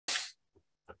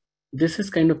This is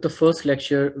kind of the first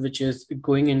lecture, which is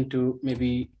going into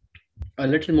maybe a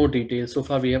little more detail. So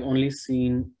far, we have only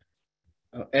seen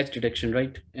edge detection,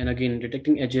 right? And again,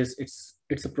 detecting edges,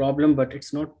 it's a problem, but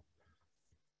it's not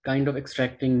kind of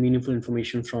extracting meaningful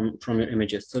information from your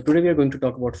images. So today we are going to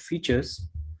talk about features,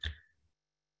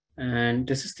 and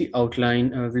this is the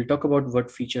outline. We'll talk about what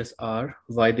features are,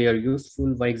 why they are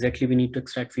useful, why exactly we need to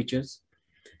extract features,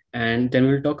 and then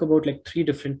we'll talk about like three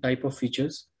different type of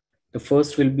features. The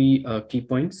first will be key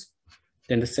points.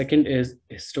 Then the second is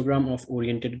histogram of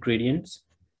oriented gradients.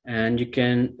 And you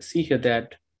can see here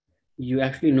that you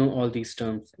actually know all these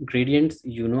terms. Gradients,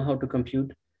 you know how to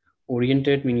compute.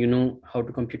 Oriented mean you know how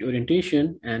to compute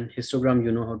orientation, and histogram,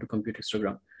 you know how to compute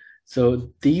histogram. So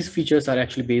these features are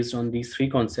actually based on these three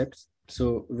concepts.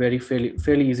 So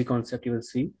fairly easy concept you will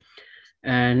see.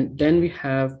 And then we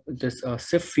have this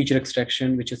SIF feature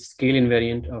extraction, which is scale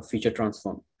invariant feature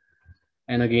transform.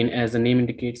 And again, as the name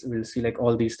indicates, we'll see like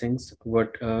all these things.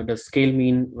 What does scale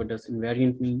mean? What does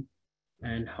invariant mean?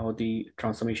 And how the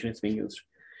transformation is being used.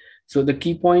 So the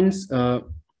key points,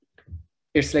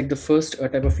 it's like the first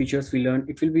type of features we learn.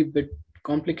 It will be a bit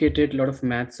complicated, a lot of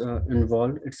maths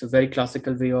involved. It's a very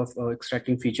classical way of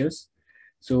extracting features.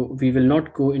 So we will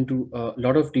not go into a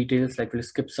lot of details, like we'll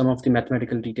skip some of the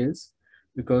mathematical details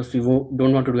because we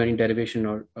don't want to do any derivation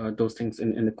or those things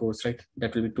in the course, right?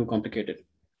 That will be too complicated.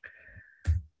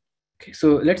 Okay,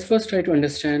 so let's first try to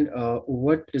understand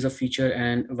what is a feature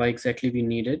and why exactly we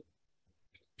need it.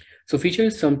 So feature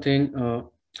is something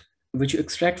which you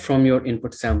extract from your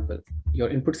input sample. Your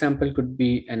input sample could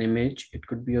be an image, it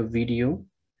could be a video,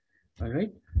 all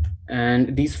right?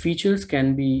 And these features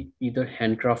can be either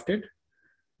handcrafted.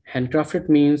 Handcrafted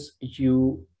means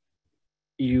you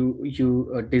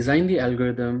design the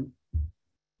algorithm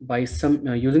by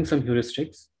using some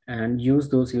heuristics and use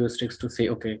those heuristics to say,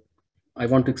 okay, I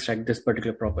want to extract this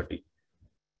particular property.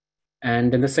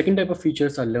 And then the second type of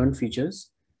features are learned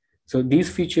features. So these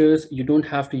features, you don't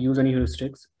have to use any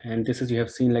heuristics. And this is, you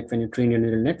have seen like when you train your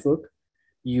neural network,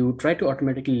 you try to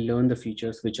automatically learn the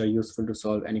features which are useful to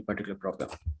solve any particular problem.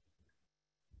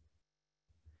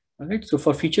 All right, so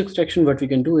for feature extraction, what we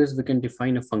can do is we can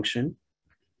define a function.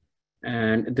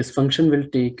 And this function will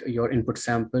take your input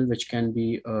sample, which can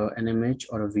be an image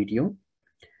or a video.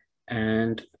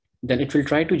 And then it will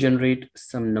try to generate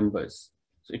some numbers.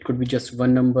 So it could be just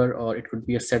one number, or it could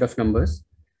be a set of numbers.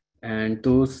 And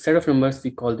those set of numbers,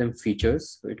 we call them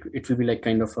features. So it will be like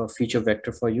kind of a feature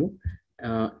vector for you.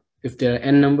 If there are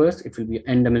n numbers, it will be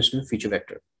n dimensional feature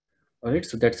vector. All right,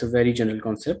 so that's a very general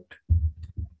concept.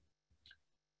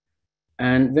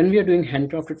 And when we are doing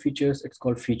handcrafted features, it's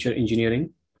called feature engineering.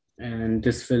 And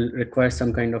this will require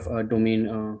some kind of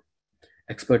domain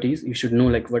expertise. You should know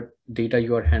like what data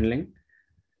you are handling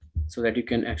so that you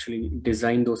can actually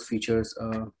design those features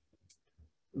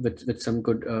with some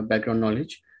good background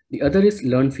knowledge. The other is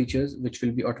learn features, which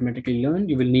will be automatically learned.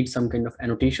 You will need some kind of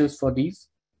annotations for these,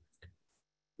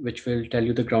 which will tell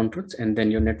you the ground truths, and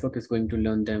then your network is going to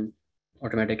learn them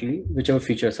automatically, whichever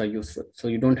features are useful. So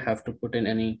you don't have to put in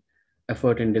any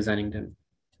effort in designing them.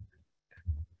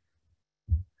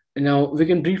 Now we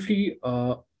can briefly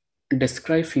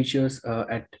describe features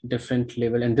at different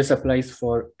level, and this applies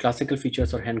for classical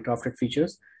features or handcrafted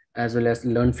features as well as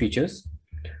learned features.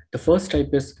 The first type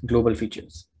is global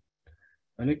features.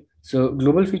 Right? So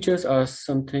global features are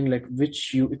something like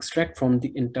which you extract from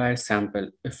the entire sample.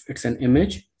 If it's an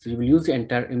image, so you will use the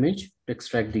entire image to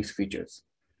extract these features.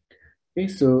 Okay,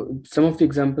 so some of the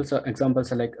examples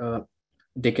are like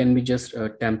they can be just a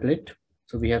template.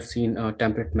 So we have seen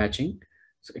template matching.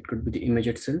 So it could be the image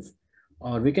itself,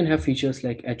 or we can have features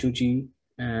like HOG,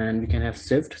 and we can have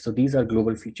SIFT. So these are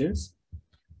global features.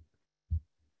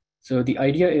 So the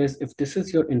idea is if this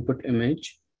is your input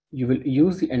image, you will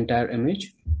use the entire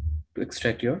image to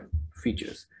extract your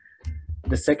features.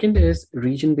 The second is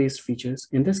region-based features.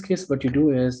 In this case, what you do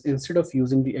is instead of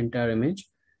using the entire image,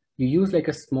 you use like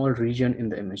a small region in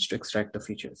the image to extract the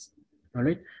features. All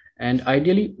right. And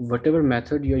ideally, whatever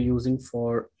method you're using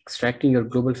for extracting your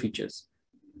global features,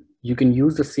 you can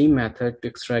use the same method to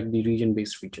extract the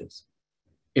region-based features.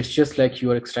 It's just like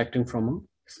you are extracting from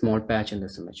a small patch in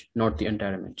this image, not the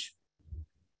entire image.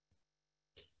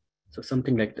 So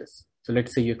something like this. So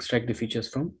let's say you extract the features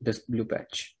from this blue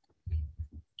patch.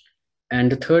 And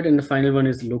the third and the final one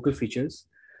is local features.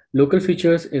 Local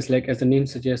features is like, as the name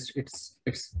suggests, it's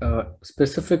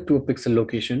specific to a pixel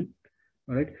location,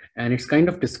 all right? And it's kind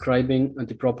of describing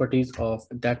the properties of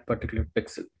that particular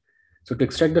pixel. So to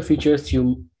extract the features,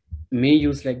 you may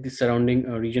use like the surrounding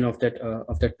region of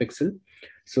that pixel.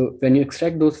 So when you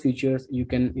extract those features, you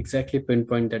can exactly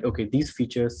pinpoint that, okay, these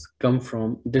features come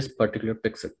from this particular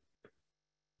pixel.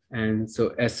 And so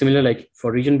as similar, like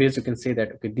for region based, you can say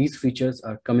that, okay, these features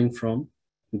are coming from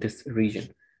this region.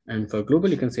 And for global,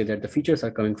 you can say that the features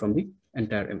are coming from the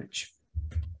entire image.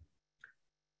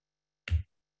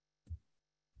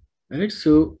 All right,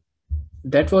 so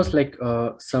that was like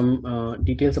some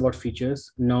details about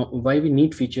features. Now, why we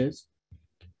need features?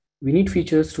 We need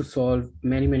features to solve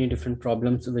many different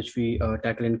problems which we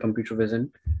tackle in computer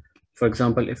vision. For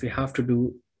example, if we have to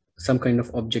do some kind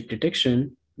of object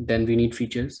detection, then we need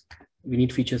features. We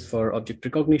need features for object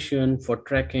recognition, for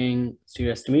tracking,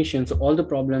 stereo estimation. So all the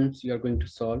problems you are going to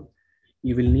solve,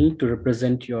 you will need to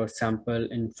represent your sample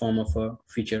in form of a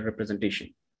feature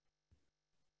representation.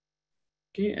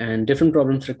 Okay, and different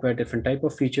problems require different type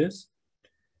of features.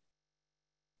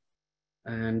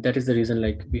 And that is the reason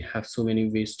like we have so many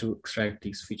ways to extract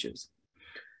these features.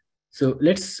 So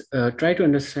let's try to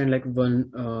understand like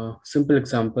one simple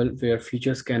example where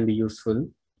features can be useful.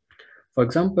 For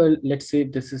example, let's say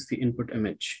this is the input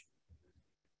image.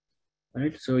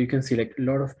 Right, so you can see like a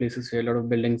lot of places here, a lot of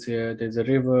buildings here. There's a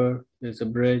river, there's a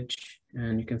bridge,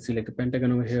 and you can see like the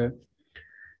Pentagon over here.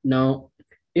 Now,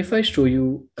 if I show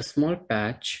you a small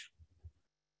patch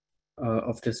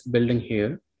of this building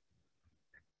here,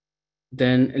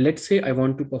 then let's say I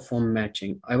want to perform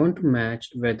matching. I want to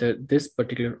match whether this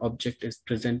particular object is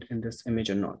present in this image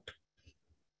or not.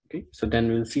 Okay, so then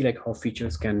we'll see like how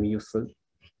features can be useful.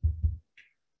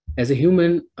 As a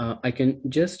human, I can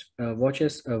just watch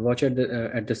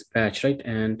at this patch, right?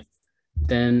 And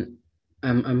then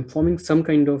I'm forming some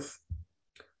kind of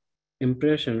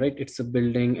impression, right? It's a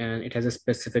building and it has a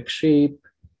specific shape,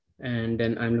 and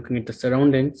then I'm looking at the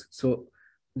surroundings. So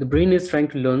the brain is trying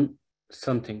to learn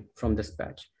something from this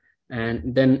patch.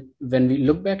 And then when we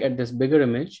look back at this bigger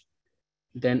image,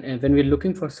 then when we're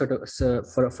looking for sort of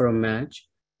for a match,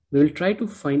 we will try to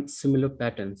find similar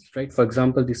patterns, right? For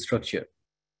example, the structure,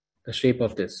 the shape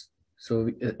of this. So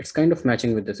it's kind of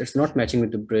matching with this. It's not matching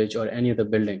with the bridge or any other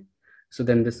building. So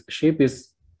then this shape is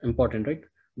important, right?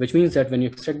 Which means that when you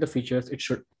extract the features, it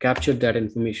should capture that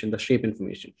information, the shape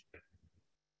information.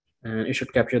 And it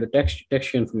should capture the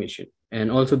texture information. And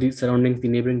also the surroundings, the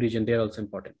neighboring region, they are also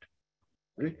important,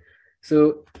 right?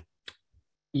 So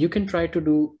you can try to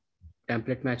do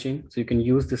template matching. So you can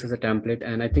use this as a template.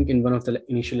 And I think in one of the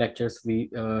initial lectures,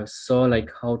 we saw like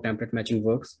how template matching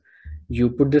works. You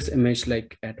put this image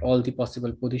like at all the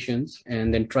possible positions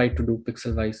and then try to do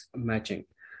pixel wise matching.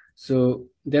 So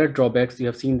there are drawbacks. You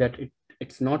have seen that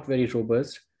it's not very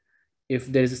robust. If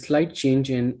there is a slight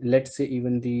change in, let's say,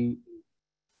 even the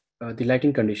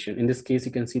lighting condition, in this case,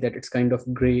 you can see that it's kind of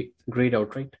grayed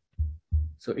out, right?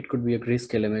 So it could be a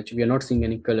grayscale image. We are not seeing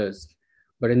any colors,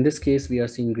 but in this case, we are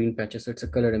seeing green patches. So it's a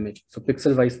color image. So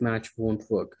pixel wise match won't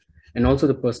work. And also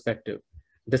the perspective.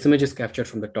 This image is captured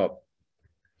from the top,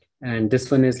 and this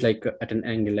one is like at an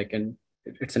angle, like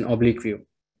it's an oblique view.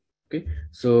 Okay,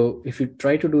 so if you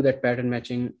try to do that pattern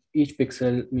matching, each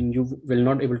pixel, I mean, you will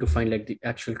not able to find like the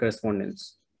actual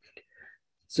correspondence.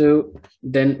 So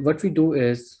then what we do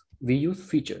is we use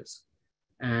features.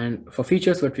 And for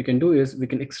features, what we can do is we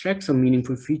can extract some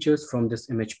meaningful features from this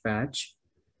image patch.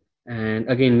 And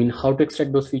again, I mean, how to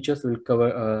extract those features, we'll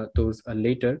cover those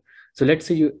later. So let's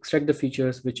say you extract the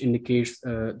features which indicates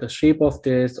the shape of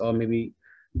this, or maybe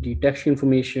the texture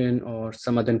information or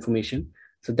some other information.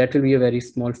 So that will be a very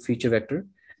small feature vector.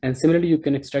 And similarly, you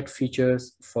can extract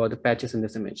features for the patches in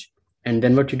this image. And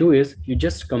then what you do is you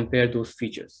just compare those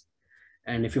features.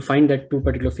 And if you find that two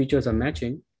particular features are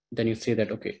matching, then you say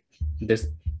that, okay, this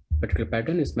particular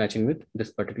pattern is matching with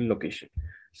this particular location.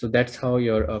 So that's how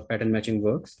your pattern matching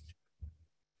works.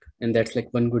 And that's like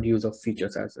one good use of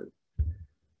features as well.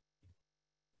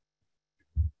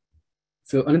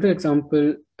 So another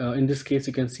example, in this case,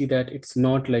 you can see that it's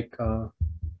not like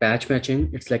patch matching,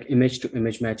 it's like image to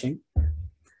image matching.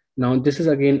 Now, this is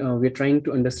again, we're trying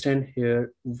to understand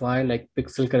here why like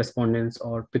pixel correspondence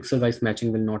or pixel wise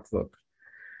matching will not work.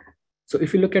 So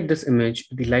if you look at this image,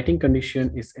 the lighting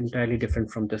condition is entirely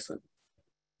different from this one.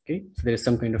 Okay, so there is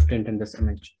some kind of tint in this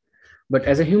image. But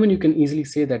as a human, you can easily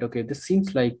say that, okay, this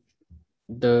seems like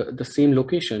the same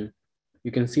location.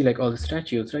 You can see like all the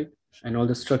statues, right? And all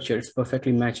the structure, it's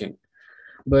perfectly matching.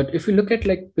 But if you look at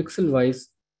like pixel wise,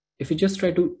 if you just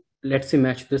try to, let's say,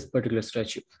 match this particular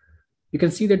statue, you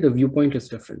can see that the viewpoint is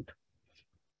different,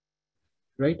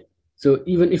 right? So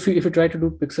even if you try to do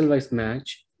pixel wise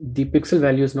match, the pixel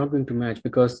value is not going to match,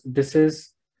 because this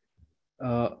is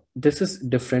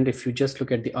different if you just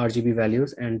look at the RGB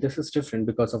values, and this is different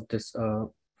because of this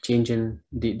change in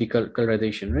the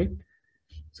colorization, right?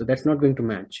 So that's not going to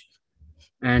match.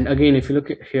 And again, if you look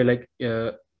at here, like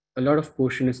a lot of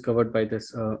portion is covered by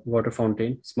this water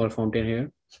fountain, small fountain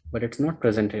here, but it's not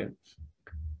present here.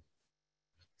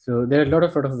 So there are a lot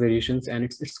of variations, and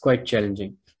it's quite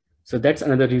challenging. So that's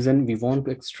another reason we want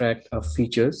to extract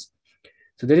features.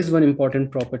 So there is one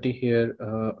important property here.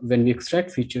 When we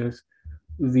extract features,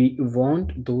 we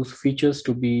want those features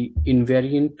to be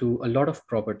invariant to a lot of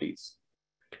properties.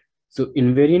 So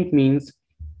invariant means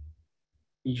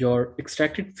your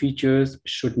extracted features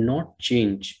should not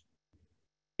change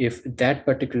if that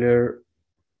particular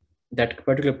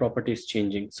property is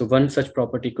changing. So one such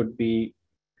property could be,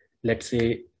 let's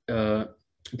say, the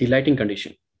lighting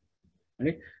condition.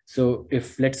 Right? So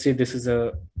if, let's say, this is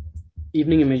a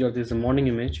evening image or this is a morning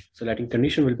image, so lighting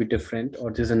condition will be different,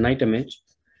 or there's a night image,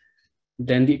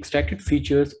 then the extracted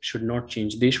features should not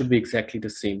change. They should be exactly the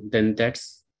same. Then that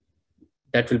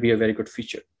will be a very good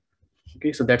feature.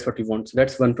 Okay, so that's what we want. So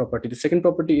that's one property. The second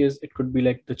property is it could be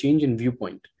like the change in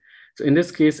viewpoint. So in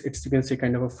this case, it's, you can say,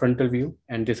 kind of a frontal view,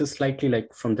 and this is slightly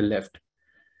like from the left.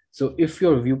 So if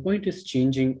your viewpoint is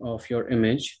changing of your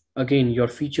image, again, your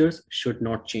features should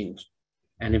not change.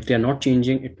 And if they are not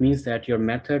changing, it means that your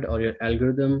method or your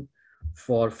algorithm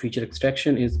for feature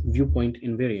extraction is viewpoint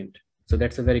invariant. So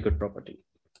that's a very good property.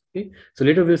 Okay, so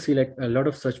later we'll see like a lot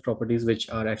of such properties which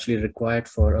are actually required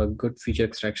for a good feature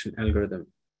extraction algorithm.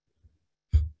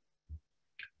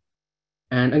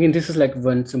 And again, this is like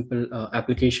one simple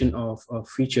application of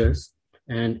features.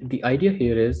 And the idea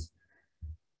here is,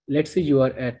 let's say you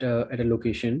are at a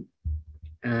location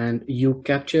and you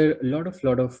capture a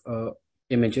lot of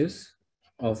images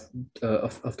of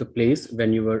the place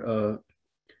when you were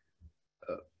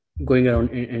going around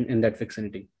in that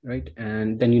vicinity, right?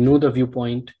 And then you know the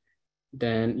viewpoint,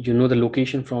 then you know the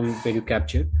location from where you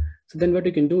capture. So then what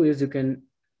you can do is you can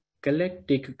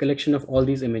take a collection of all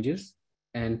these images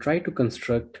and try to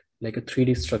construct like a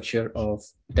 3D structure of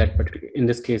that particular, in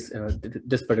this case,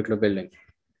 this particular building,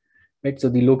 right? So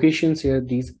the locations here,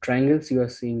 these triangles you are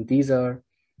seeing, these are,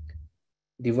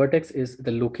 the vertex is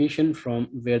the location from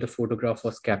where the photograph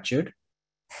was captured,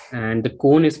 and the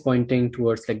cone is pointing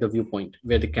towards like the viewpoint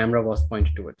where the camera was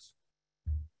pointed towards.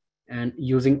 And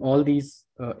using all these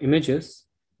images,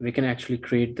 we can actually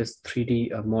create this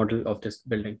 3D model of this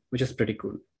building, which is pretty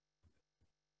cool.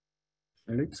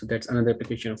 All right, so that's another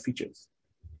application of features.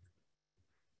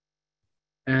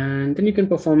 And then you can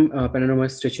perform panorama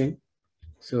stitching.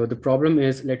 So the problem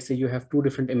is, let's say you have two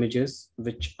different images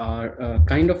which are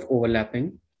kind of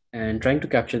overlapping and trying to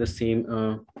capture the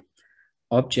same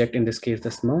object, in this case,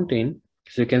 this mountain.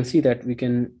 So you can see that we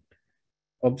can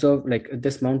observe like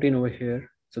this mountain over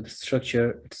here. So the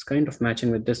structure, it's kind of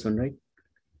matching with this one, right?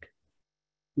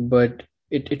 But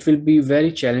it will be very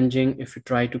challenging if you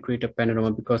try to create a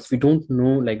panorama, because we don't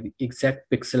know like the exact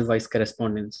pixel-wise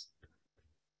correspondence.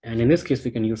 And in this case,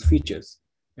 we can use features,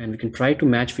 and we can try to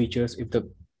match features. If the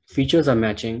features are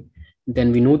matching,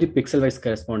 then we know the pixel-wise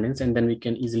correspondence, and then we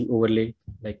can easily overlay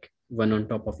like one on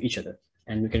top of each other,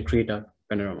 and we can create a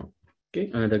panorama.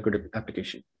 Okay, another good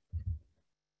application.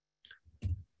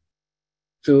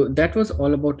 So that was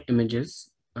all about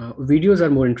images. Videos are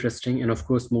more interesting and of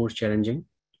course more challenging.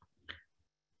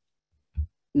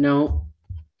 Now,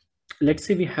 let's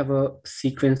say we have a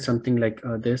sequence, something like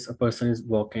this, a person is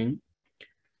walking.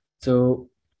 So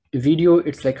video,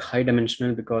 it's like high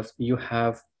dimensional, because you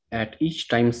have at each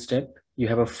time step, you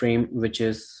have a frame, which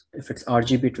is, if it's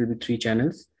RGB, it will be 3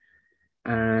 channels.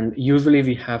 And usually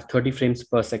we have 30 frames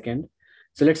per second.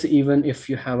 So let's say even if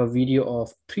you have a video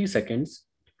of 3 seconds,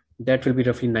 that will be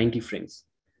roughly 90 frames.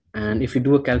 And if you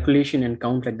do a calculation and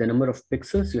count like the number of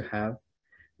pixels you have,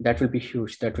 that will be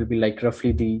huge. That will be like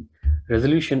roughly the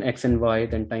resolution X and Y,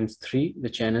 then times 3, the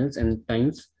channels, and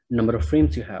times number of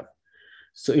frames you have.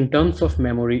 So in terms of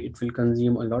memory, it will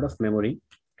consume a lot of memory.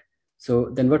 So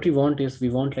then what we want is, we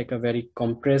want like a very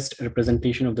compressed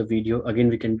representation of the video. Again,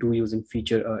 we can do using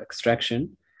feature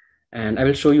extraction. And I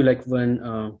will show you like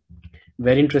one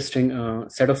very interesting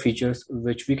set of features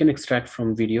which we can extract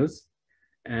from videos.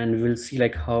 And we will see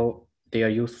like how they are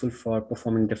useful for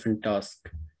performing different tasks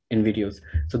in videos.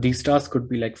 So these tasks could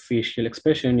be like facial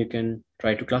expression. You can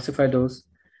try to classify those.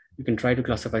 You can try to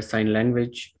classify sign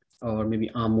language, or maybe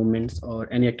arm movements, or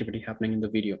any activity happening in the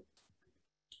video.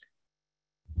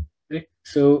 Okay.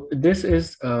 So this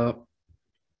is a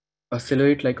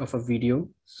silhouette like of a video.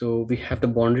 So we have the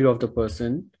boundary of the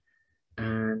person,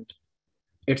 and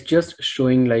it's just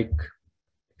showing like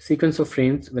sequence of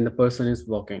frames when the person is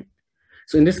walking.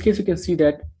 So in this case, you can see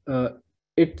that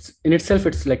it's in itself,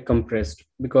 it's like compressed,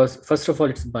 because first of all,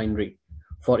 it's binary.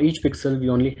 For each pixel, we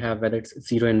only have whether it's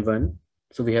 0 and 1.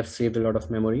 So we have saved a lot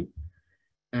of memory.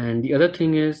 And the other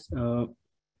thing is,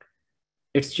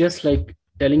 it's just like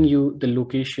telling you the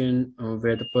location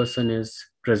where the person is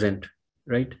present,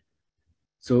 right?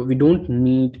 So we don't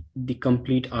need the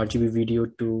complete RGB video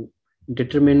to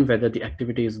determine whether the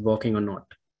activity is working or not.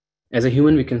 As a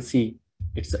human, we can see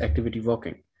it's the activity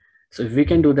working. So if we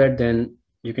can do that, then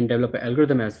you can develop an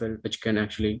algorithm as well, which can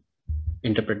actually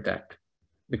interpret that,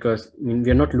 because I mean,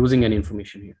 we are not losing any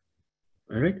information here.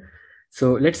 All right.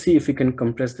 So let's see if we can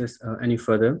compress this any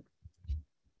further.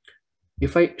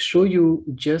 If I show you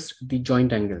just the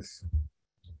joint angles.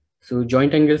 So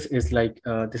joint angles is like,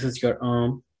 this is your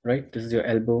arm, right? This is your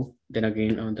elbow. Then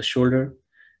again on the shoulder.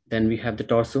 Then we have the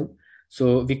torso.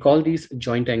 So we call these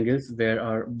joint angles where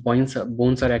our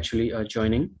bones are actually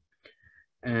joining.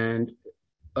 And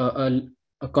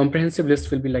a comprehensive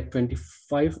list will be like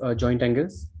 25 joint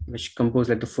angles, which compose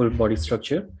like the full body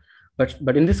structure.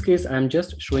 But in this case, I'm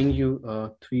just showing you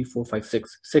 3, 4, 5,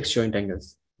 6 joint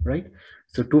angles, right?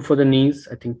 So 2 for the knees,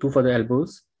 I think 2 for the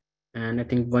elbows, and I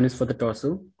think 1 is for the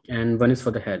torso and 1 is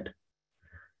for the head.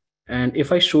 And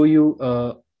if I show you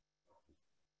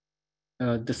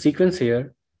the sequence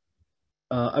here,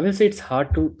 I will say it's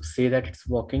hard to say that it's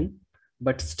walking,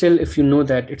 but still, if you know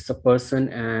that it's a person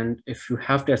and if you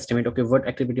have to estimate, okay, what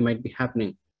activity might be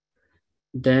happening,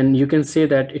 then you can say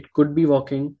that it could be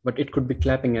walking, but it could be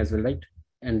clapping as well, right?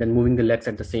 And then moving the legs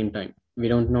at the same time. We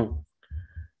don't know.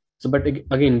 So, but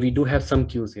again, we do have some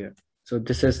cues here. So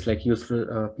this is like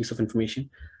useful piece of information,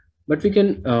 but we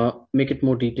can make it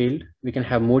more detailed. We can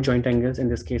have more joint angles. In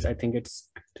this case, I think it's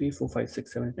 3, 4, 5,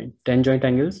 6, 7, 8, 9, 10 joint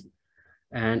angles.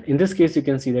 And in this case, you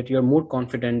can see that you're more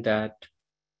confident that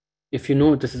if you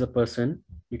know this is a person,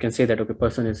 you can say that, okay,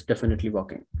 person is definitely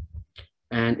walking.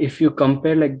 And if you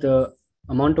compare like the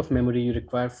amount of memory you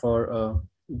require for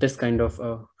this kind of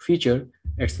feature,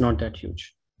 it's not that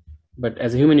huge. But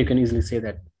as a human, you can easily say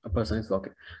that a person is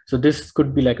walking. So this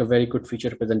could be like a very good feature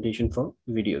representation for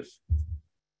videos.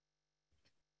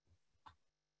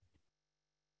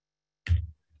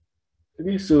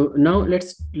 Okay, so now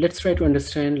let's try to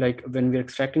understand, like when we're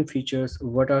extracting features,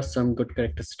 what are some good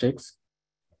characteristics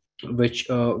which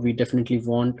we definitely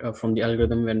want from the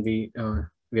algorithm when we are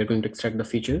going to extract the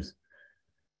features.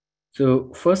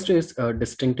 So first is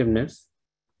distinctiveness,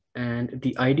 and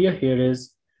the idea here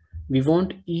is we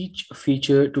want each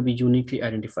feature to be uniquely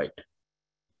identified.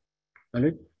 All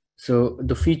right. So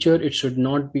the feature, it should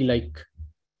not be like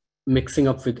mixing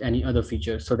up with any other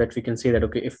feature, so that we can say that,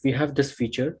 okay, if we have this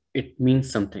feature, it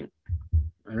means something.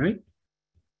 All right.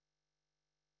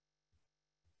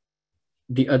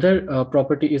 The other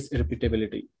property is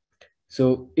repeatability.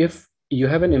 So if you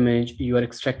have an image, you are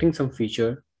extracting some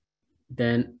feature,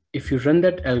 then if you run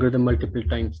that algorithm multiple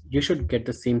times, you should get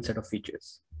the same set of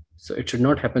features. So it should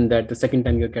not happen that the second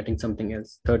time you're getting something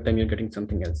else, third time you're getting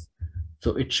something else.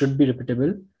 So it should be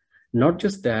repeatable. Not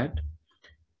just that,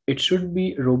 it should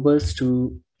be robust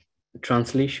to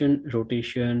translation,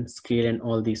 rotation, scale, and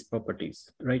all these properties,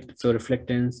 right? So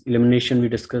reflectance, illumination, we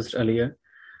discussed earlier.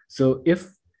 So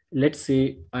if, let's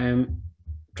say I am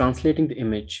translating the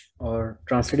image or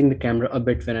translating the camera a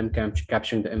bit when I'm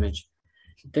capturing the image,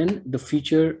 then the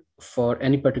feature for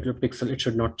any particular pixel, it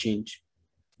should not change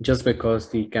just because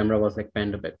the camera was like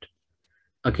panned a bit.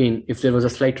 Again, if there was a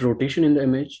slight rotation in the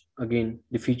image, again,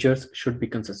 the features should be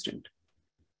consistent.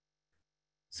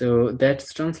 So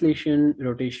that's translation,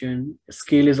 rotation.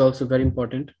 Scale is also very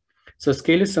important. So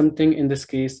scale is something, in this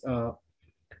case,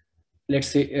 let's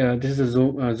say this is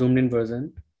a zoomed in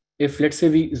version. If let's say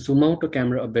we zoom out a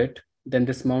camera a bit, then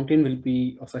this mountain will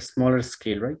be of a smaller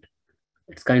scale, right?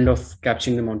 It's kind of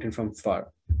capturing the mountain from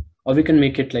far. Or we can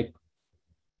make it like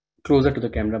closer to the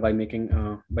camera by making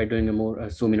by doing a more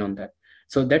zoom in on that.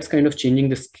 So that's kind of changing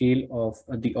the scale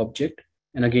of the object.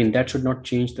 And again, that should not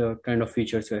change the kind of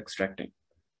features you're extracting.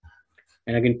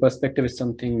 And again, perspective is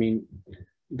something, I mean,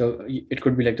 it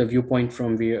could be like the viewpoint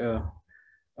from where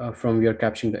you're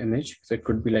capturing the image. So it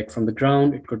could be like from the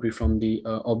ground, it could be from the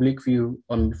oblique view,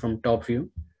 or from top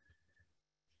view.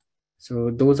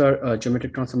 So those are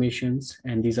geometric transformations,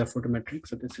 and these are photometric.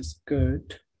 So this is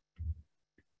good.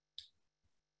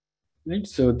 Right.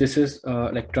 So this is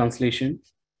like translation.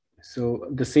 So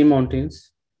the same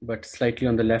mountains, but slightly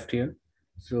on the left here.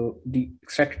 So the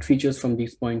extracted features from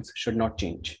these points should not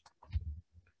change.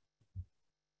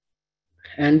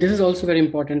 And this is also very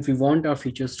important. We want our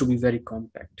features to be very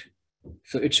compact.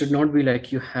 So it should not be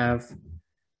like you have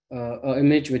an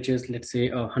image which is, let's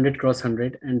say, 100 cross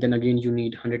 100, and then again you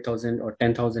need 100,000 or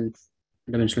 10,000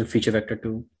 dimensional feature vector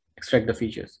to extract the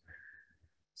features.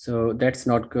 So that's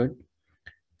not good.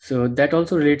 So that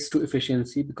also relates to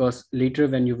efficiency, because later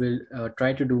when you will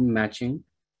try to do matching,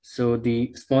 so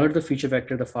the smaller the feature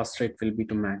vector, the faster it will be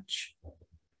to match.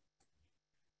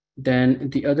 Then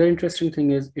the other interesting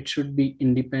thing is it should be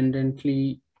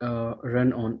independently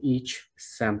run on each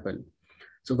sample.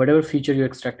 So whatever feature you're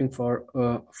extracting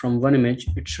from one image,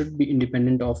 it should be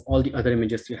independent of all the other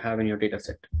images you have in your data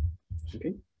set.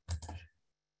 Okay.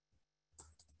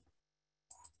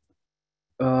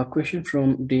 Question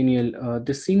from Daniel.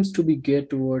 This seems to be geared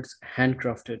towards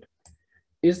handcrafted.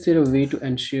 Is there a way to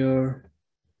ensure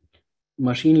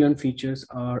machine learned features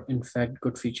are in fact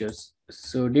good features?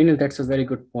 So Daniel, that's a very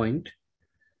good point.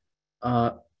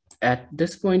 At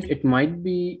this point, it might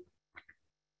be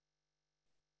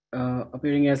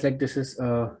appearing as like this is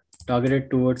targeted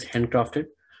towards handcrafted,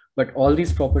 but all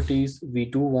these properties we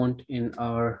do want in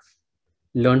our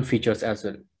learned features as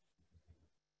well.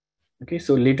 Okay,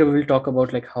 so later we'll talk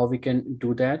about like how we can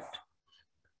do that.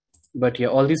 But yeah,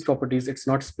 all these properties, it's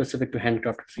not specific to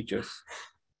handcrafted features.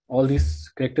 All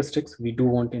these characteristics we do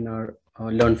want in our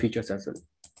learned features as well.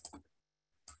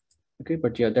 Okay,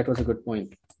 but yeah, that was a good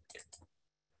point.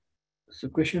 So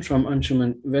question from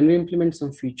Anshuman, when we implement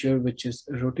some feature which is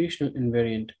rotational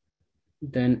invariant,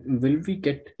 then will we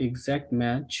get exact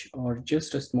match or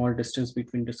just a small distance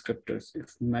between descriptors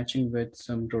if matching with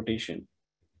some rotation?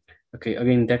 Okay,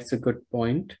 again, that's a good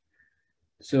point.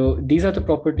 So these are the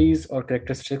properties or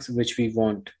characteristics which we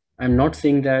want. I'm not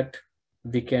saying that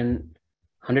we can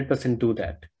 100% do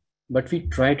that, but we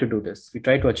try to do this. We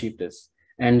try to achieve this.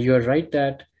 And you're right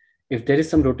that if there is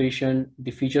some rotation,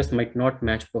 the features might not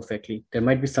match perfectly. There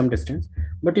might be some distance,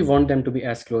 but we want them to be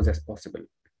as close as possible.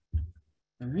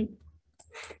 All right.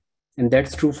 And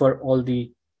that's true for all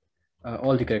the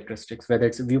characteristics, whether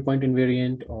it's a viewpoint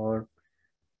invariant or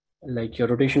like your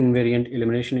rotation invariant,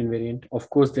 elimination invariant. Of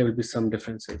course, there will be some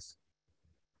differences.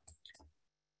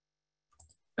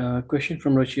 Question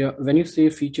from Russia. When you say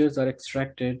features are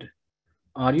extracted,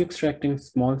 are you extracting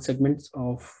small segments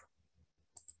of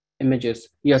images?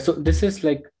 Yeah, so this is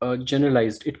like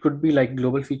generalized. It could be like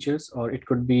global features, or it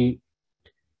could be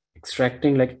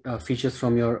extracting like features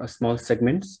from your small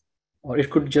segments, or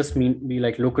it could just be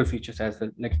like local features as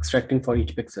well, like extracting for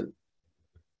each pixel.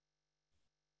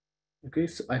 Okay,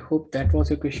 so I hope that was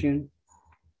your question.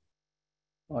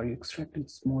 Are you extracting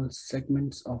small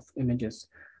segments of images?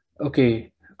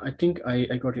 Okay, I think I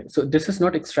got it. So this is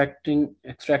not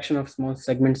extraction of small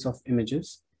segments of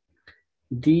images.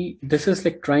 This is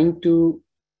like trying to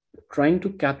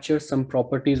capture some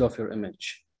properties of your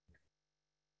image.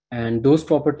 And those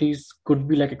properties could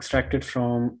be like extracted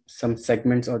from some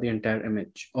segments or the entire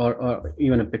image or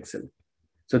even a pixel.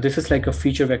 So this is like a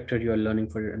feature vector you are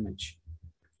learning for your image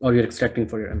or you're extracting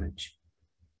for your image.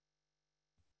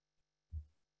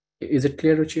 Is it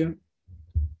clear, Ruchia?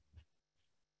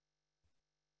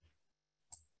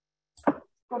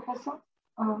 Professor?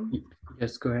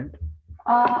 Yes, go ahead.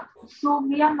 So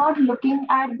we are not looking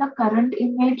at the current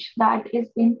image that is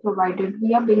being provided.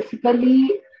 We are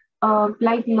basically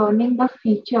like learning the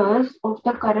features of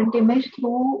the current image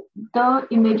through the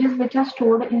images which are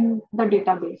stored in the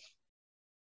database.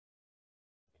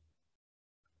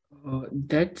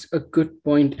 That's a good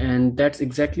point, and that's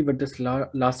exactly what this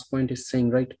last point is saying,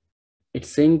 right? It's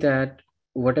saying that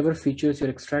whatever features you're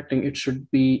extracting, it should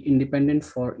be independent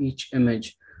for each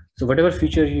image. So whatever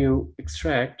feature you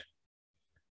extract,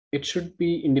 it should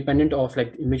be independent of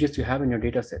like the images you have in your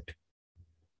data set.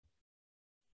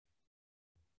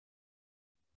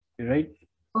 Right?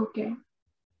 Okay.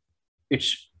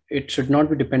 It should not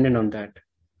be dependent on that.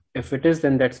 If it is,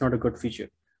 then that's not a good feature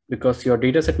because your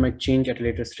data set might change at a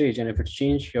later stage. And if it's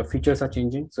changed, your features are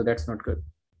changing. So that's not good.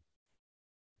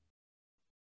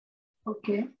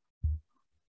 Okay.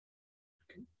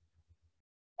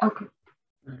 Okay.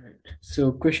 All right.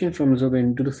 So question from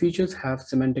Zubin, do the features have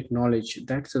semantic knowledge?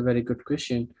 That's a very good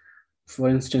question. For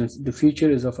instance, the feature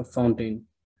is of a fountain.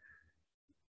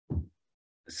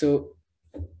 So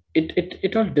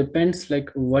it all depends like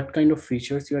what kind of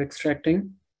features you're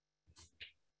extracting.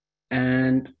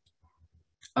 And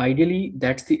ideally,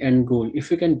 that's the end goal.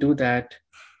 If you can do that,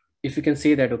 if you can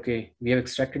say that, okay, we have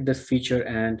extracted this feature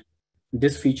and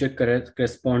this feature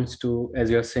corresponds to, as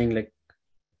you're saying, like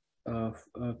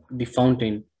the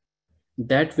fountain,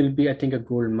 that will be, I think, a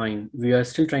gold mine. We are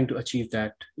still trying to achieve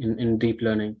that in deep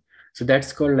learning. So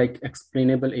that's called like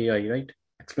explainable AI, right?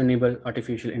 Explainable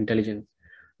artificial intelligence,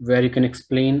 where you can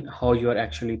explain how you are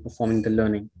actually performing the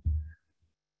learning.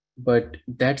 But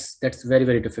that's very,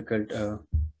 very difficult,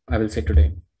 I will say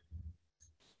today.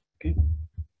 Okay.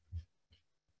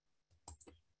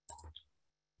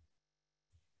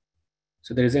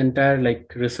 So there is an entire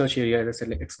like research area, as I said,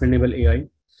 like explainable AI.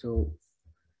 So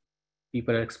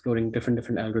people are exploring different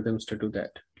algorithms to do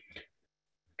that.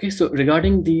 Okay, so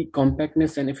regarding the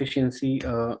compactness and efficiency,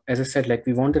 as I said, like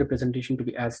we want the representation to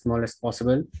be as small as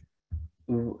possible.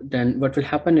 Then what will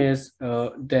happen is,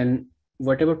 then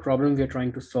whatever problem we are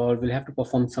trying to solve, we'll have to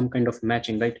perform some kind of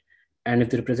matching, right? And if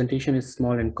the representation is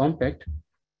small and compact,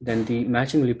 then the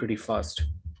matching will be pretty fast.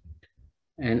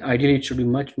 And ideally, it should be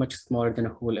much, much smaller than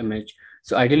a whole image.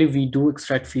 So ideally, we do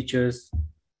extract features.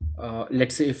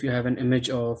 Let's say if you have an image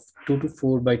of 2 to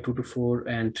 4 by 2 to 4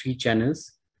 and 3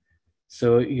 channels.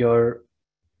 So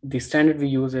the standard we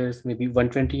use is maybe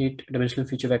 128 dimensional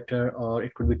feature vector, or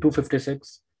it could be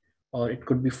 256, or it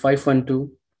could be 512.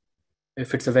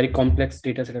 If it's a very complex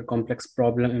data set or complex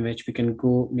problem image, we can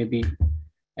go maybe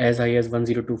as high as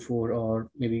 1024 or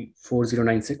maybe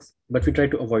 4096, but we try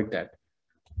to avoid that.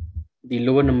 The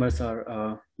lower numbers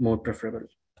are more preferable.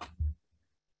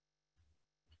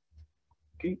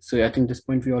 Okay, so I think this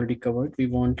point we already covered. We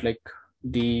want like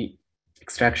the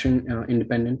extraction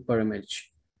independent per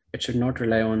image. It should not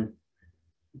rely on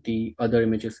the other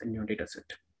images in your data set.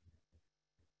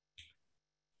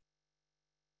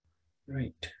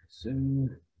 Right, so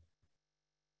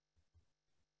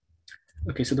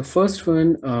okay, so the first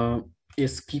one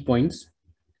is key points.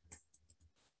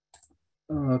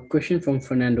 Question from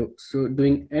Fernando. So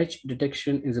doing edge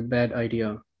detection is a bad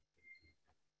idea.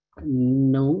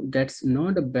 No, that's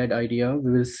not a bad idea.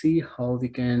 We will see how we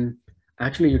can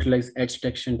actually utilize edge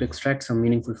detection to extract some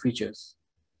meaningful features.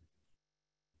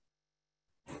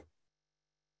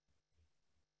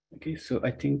 Okay, so I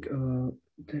think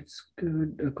that's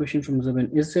good. A question from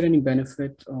Zabin. Is there any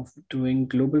benefit of doing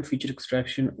global feature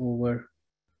extraction over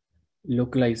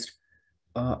localized?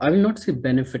 I will not say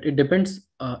benefit. It depends.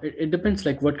 It depends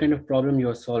like what kind of problem you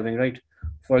are solving, right?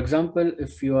 For example,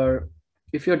 if you are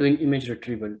doing image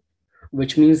retrieval,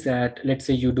 which means that let's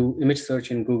say you do image search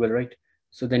in Google, right?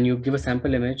 So then you give a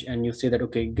sample image and you say that,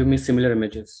 okay, give me similar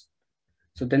images.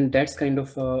 So then that's kind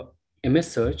of a image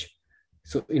search.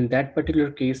 So in that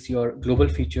particular case, your global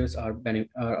features are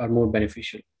more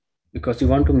beneficial because you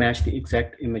want to match the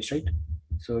exact image, right?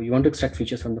 So you want to extract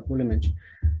features from the whole image.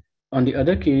 On the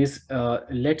other case,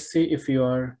 let's say if you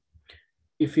are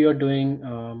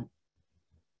doing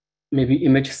maybe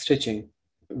image stitching,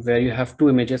 where you have two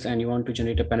images and you want to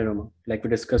generate a panorama, like we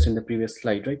discussed in the previous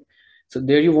slide, right? So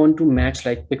there you want to match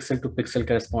like pixel to pixel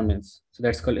correspondence. So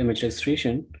that's called image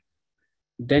registration.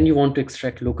 Then you want to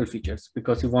extract local features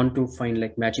because you want to find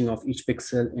like matching of each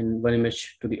pixel in one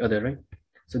image to the other, right?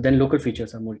 So then local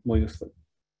features are more useful.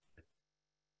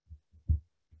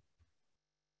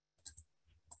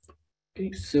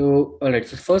 Okay, so all right,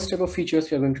 so first type of features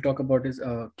we are going to talk about is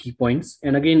key points.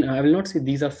 And again, I will not say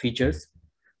these are features,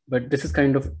 but this is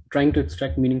kind of trying to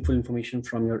extract meaningful information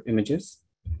from your images.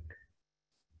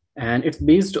 And it's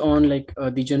based on like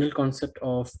the general concept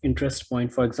of interest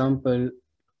point. For example,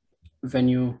 when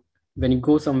you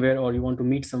go somewhere or you want to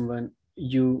meet someone,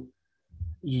 you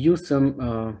use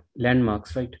some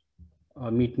landmarks, right?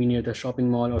 Meet me near the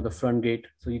shopping mall or the front gate.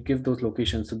 So you give those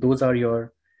locations. So those are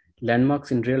your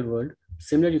landmarks in real world.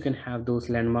 Similar, you can have those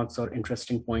landmarks or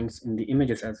interesting points in the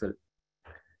images as well.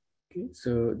 Okay,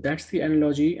 so that's the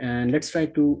analogy. And let's try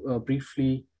to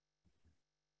briefly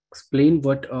explain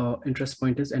what interest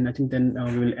point is. And I think then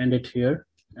we will end it here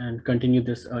and continue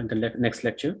this in the next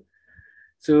lecture.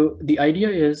 So the idea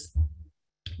is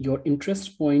your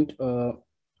interest point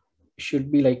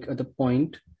should be like the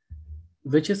point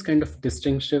which is kind of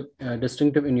distinctive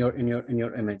in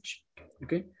your image.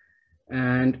 Okay,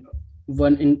 and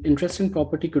one interesting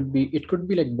property could be, it could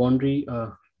be like boundary,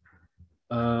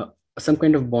 some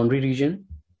kind of boundary region,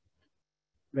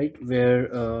 right,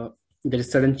 where there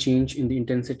is sudden change in the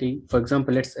intensity. For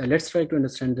example, let's try to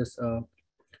understand this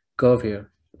curve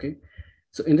here. Okay,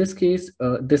 so in this case,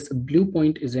 this blue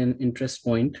point is an interest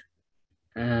point,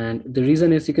 and the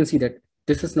reason is you can see that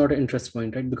this is not an interest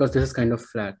point, right, because this is kind of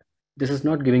flat. This is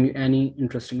not giving you any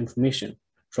interesting information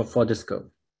for this curve.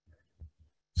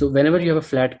 So whenever you have a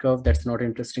flat curve, that's not an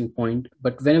interesting point.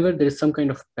 But whenever there is some kind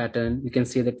of pattern, you can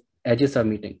see that edges are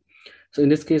meeting. So in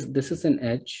this case, this is an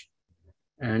edge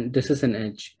and this is an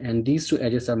edge, and these two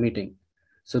edges are meeting.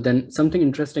 So then something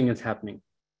interesting is happening.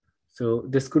 So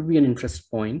this could be an interest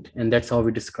point, and that's how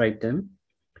we describe them.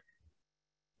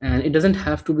 And it doesn't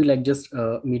have to be like just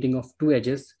a meeting of two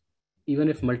edges. Even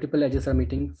if multiple edges are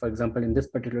meeting, for example, in this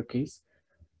particular case,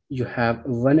 you have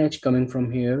one edge coming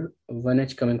from here, one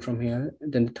edge coming from here,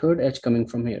 then the third edge coming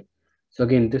from here. So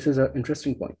again, this is an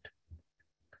interesting point.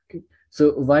 Okay.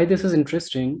 So why this is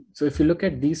interesting? So if you look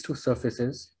at these two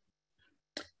surfaces,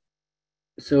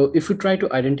 so if you try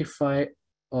to identify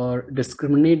or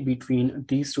discriminate between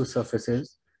these two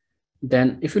surfaces,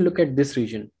 then if you look at this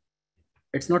region,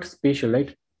 it's not spatial,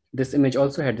 right? this image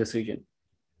also had this region,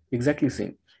 exactly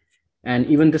same. And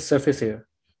even this surface here,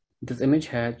 this image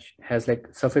has like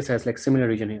surface has like similar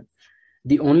region here.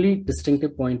 The only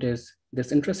distinctive point is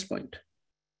this interest point.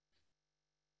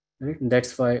 Right? And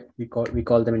that's why we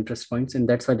call them interest points, and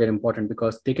that's why they're important,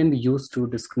 because they can be used to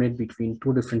discriminate between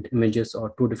two different images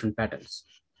or two different patterns.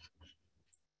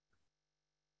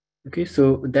 Okay,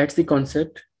 so that's the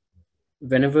concept.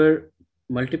 Whenever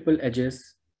multiple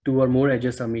edges, two or more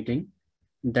edges are meeting,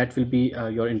 that will be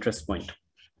your interest point.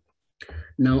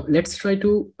 Now let's try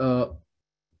to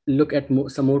look at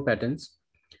some more patterns.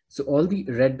 So all the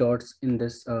red dots in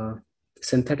this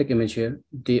synthetic image here,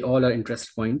 they all are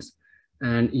interest points.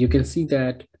 And you can see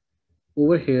that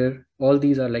over here, all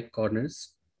these are like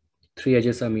corners, three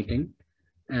edges are meeting.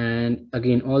 And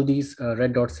again, all these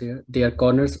red dots here, they are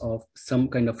corners of some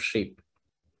kind of shape.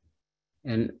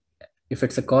 And if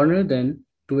it's a corner, then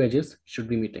two edges should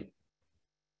be meeting.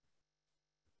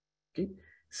 Okay,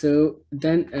 so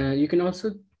then you can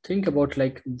also think about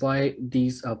like why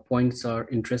these points are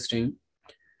interesting.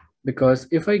 Because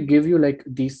if I give you like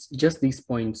just these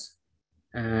points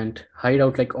and hide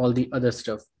out like all the other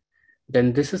stuff,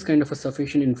 then this is kind of a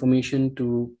sufficient information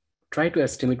to try to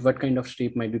estimate what kind of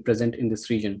shape might be present in this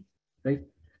region, right?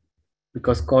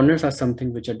 Because corners are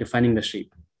something which are defining the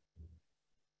shape.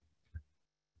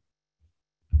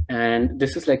 And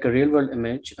this is like a real world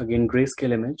image, again,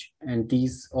 grayscale image. And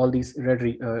all these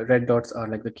red dots are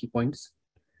like the key points.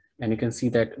 And you can see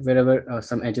that wherever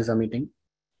some edges are meeting.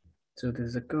 So this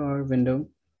is a car window.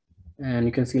 And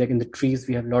you can see like in the trees,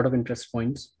 we have a lot of interest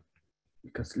points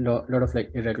because a lot of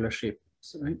like irregular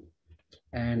shapes, right?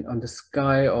 And on the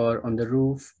sky or on the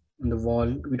roof, on the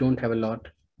wall, we don't have a lot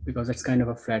because it's kind of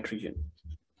a flat region.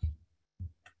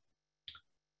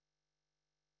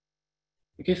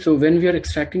 Okay, so when we are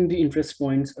extracting the interest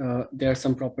points, there are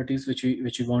some properties which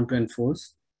we want to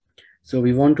enforce. So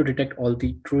we want to detect all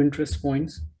the true interest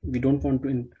points. We don't want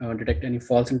to detect any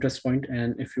false interest point.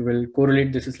 And if you will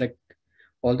correlate, this is like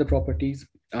all the properties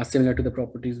are similar to the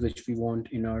properties which we want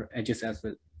in our edges as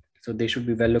well. So they should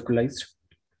be well localized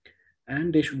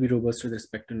and they should be robust with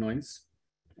respect to noise.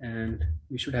 And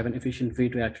we should have an efficient way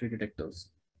to actually detect those.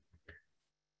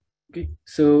 Okay,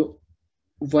 so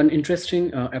one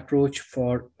interesting approach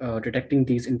for detecting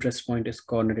these interest point is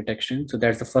corner detection. So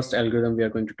that's the first algorithm we are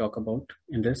going to talk about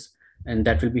in this, and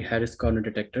that will be Harris corner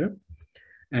detector.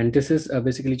 And this is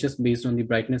basically just based on the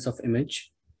brightness of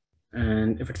image.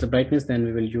 And if it's the brightness, then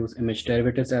we will use image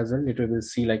derivatives as well. Later we'll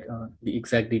see like the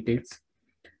exact details.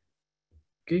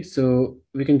 Okay, so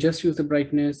we can just use the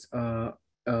brightness. We are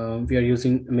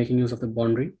making use of the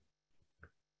boundary.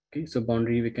 Okay, so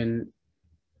boundary, we can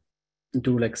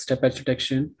do like step edge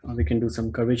detection, or we can do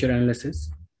some curvature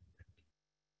analysis.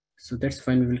 So that's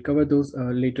fine. We will cover those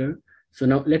later. So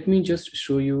now let me just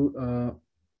show you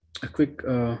a quick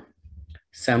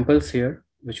samples here,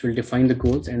 which will define the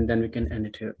goals, and then we can end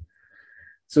it here.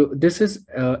 So this is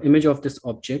image of this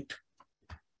object,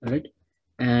 right?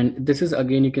 And this is,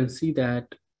 again, you can see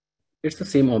that it's the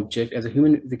same object. As a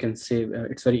human, we can say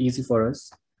it's very easy for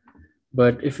us.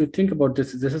 But if you think about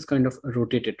this is kind of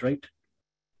rotated, right?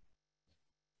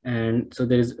 And so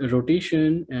there is a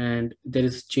rotation and there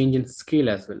is change in scale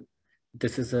as well.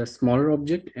 This is a smaller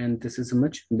object and this is a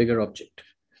much bigger object.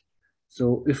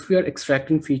 So if we are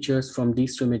extracting features from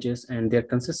these two images and they're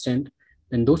consistent,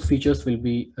 then those features will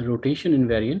be rotation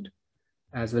invariant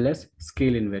as well as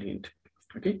scale invariant.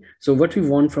 Okay, so what we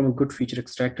want from a good feature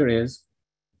extractor is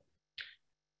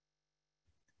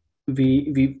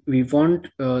we want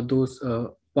those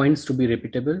points to be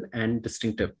repeatable and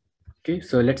distinctive. Okay,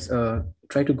 so let's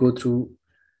try to go through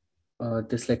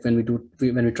this, like when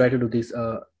we try to do this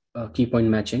key point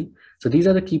matching. So these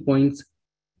are the key points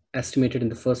estimated in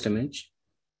the first image.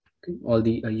 Okay, all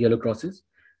the yellow crosses,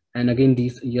 and again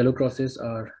these yellow crosses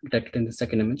are detected in the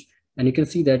second image, and you can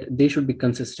see that they should be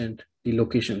consistent, the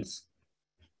locations.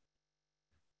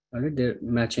 All right, they're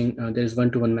matching. There is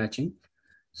one-to-one matching.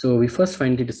 So we first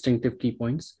find the distinctive key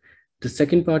points. The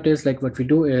second part is like what we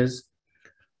do is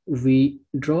we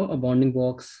draw a bounding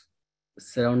box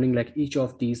surrounding like each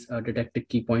of these detected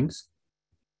key points.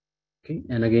 Okay,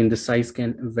 and again the size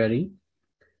can vary.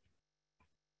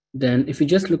 Then if you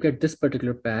just look at this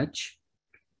particular patch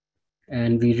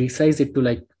and we resize it to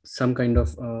like some kind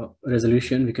of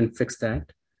resolution, we can fix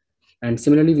that. And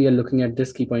similarly, we are looking at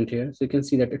this key point here. So you can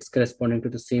see that it's corresponding to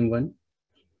the same one.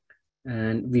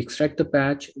 And we extract the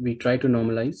patch, we try to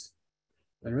normalize,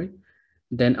 all right?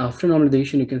 Then after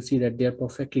normalization, you can see that they are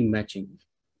perfectly matching.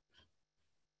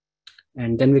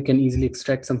 And then we can easily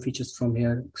extract some features from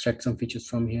here, extract some features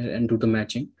from here and do the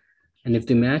matching. And if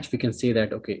they match, we can say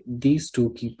that, okay, these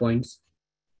two key points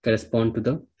correspond to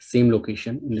the same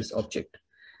location in this object.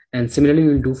 And similarly,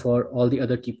 we will do for all the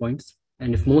other key points.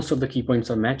 And if most of the key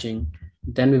points are matching,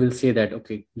 then we will say that,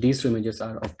 okay, these two images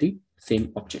are of the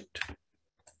same object.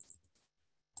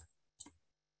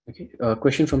 Okay,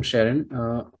 question from Sharon.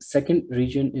 Second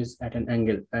region is at an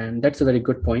angle, and that's a very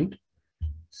good point.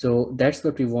 So that's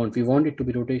what we want. We want it to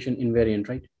be rotation invariant,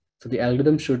 right? So the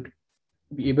algorithm should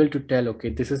be able to tell, okay,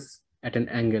 this is at an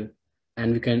angle,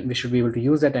 and we should be able to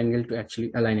use that angle to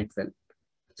actually align it well.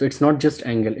 So it's not just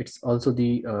angle, it's also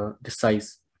the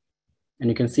size. And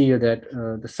you can see here that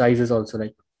the size is also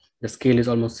like, the scale is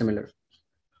almost similar.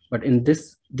 But in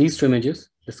these two images,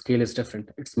 the scale is different.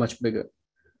 It's much bigger.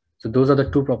 So those are the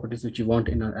two properties which you want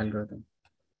in our algorithm.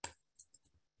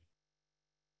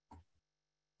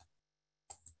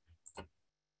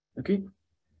 Okay.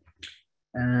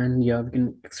 And yeah, we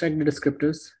can extract the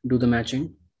descriptors, do the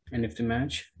matching, and if they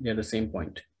match, they're the same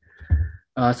point.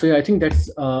 So yeah, I think that's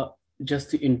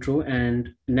just the intro. And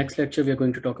next lecture, we are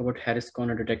going to talk about Harris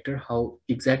corner detector, how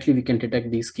exactly we can detect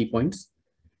these key points.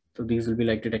 So these will be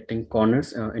like detecting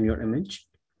corners in your image.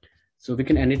 So we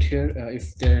can end it here.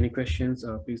 If there are any questions,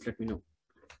 please let me know.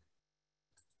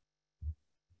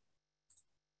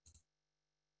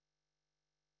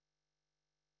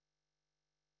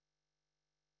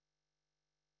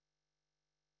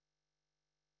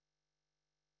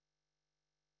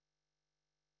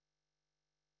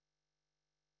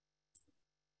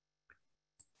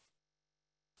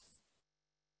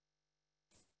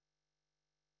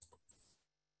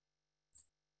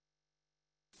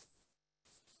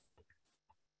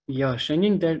 Yeah,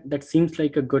 Shenging, that seems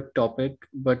like a good topic,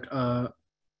 but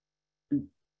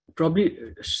probably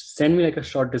send me like a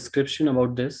short description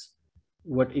about this,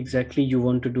 what exactly you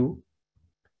want to do,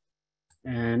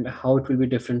 and how it will be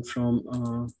different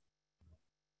from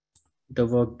the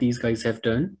work these guys have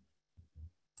done.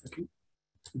 Okay,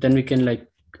 then we can like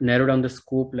narrow down the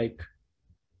scope like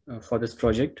for this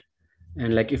project,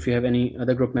 and like if you have any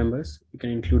other group members, you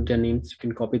can include their names. You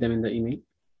can copy them in the email.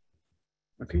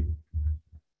 Okay.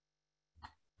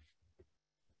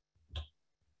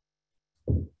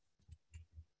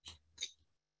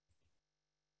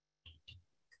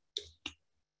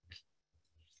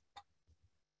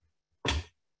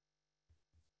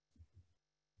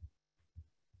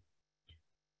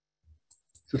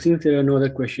 So since there are no other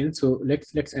questions, so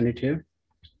let's end it here.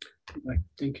 Right.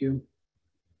 Thank you.